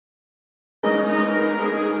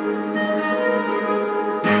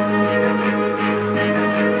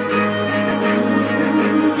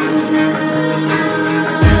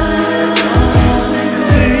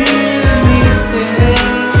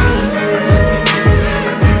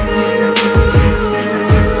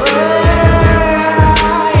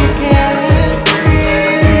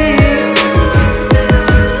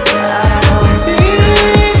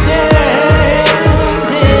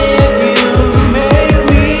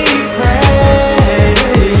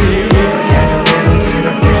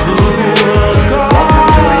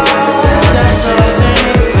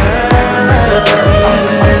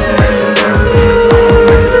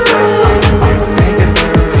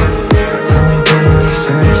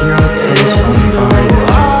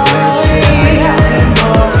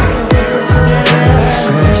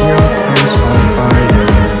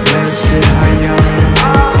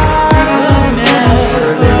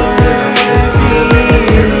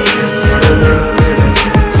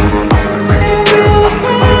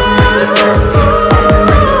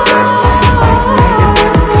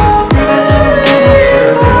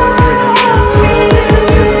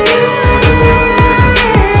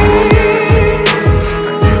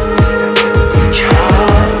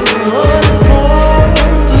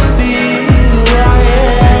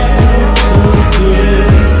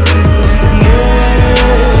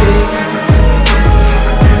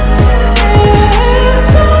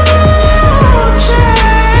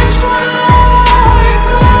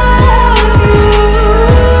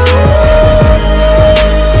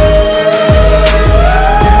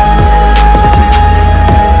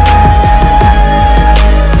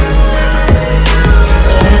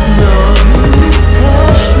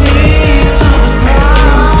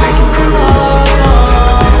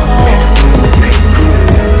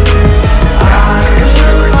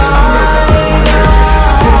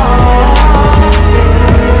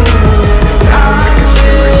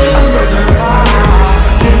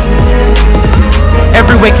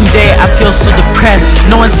waking day I feel so depressed.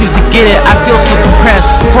 No one seems to get it, I feel so compressed.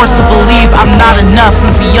 Forced to believe I'm not enough.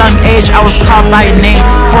 Since a young age I was called by a name,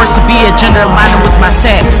 forced to be a gender aligning with my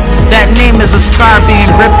sex. That name is a scar being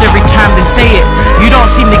ripped every time they say it. You don't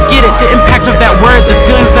seem to get it, the impact of that word. The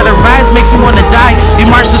feelings that arise makes me want to die. You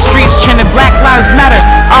march the streets chanting Black Lives Matter,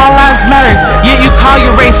 all lives matter. Yet you call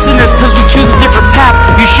your race sinners cause we choose a different path.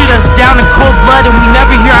 You shoot us down in cold blood and we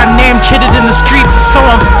never hear our name chanted in the streets. It's so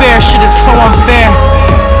unfair, shit is so unfair.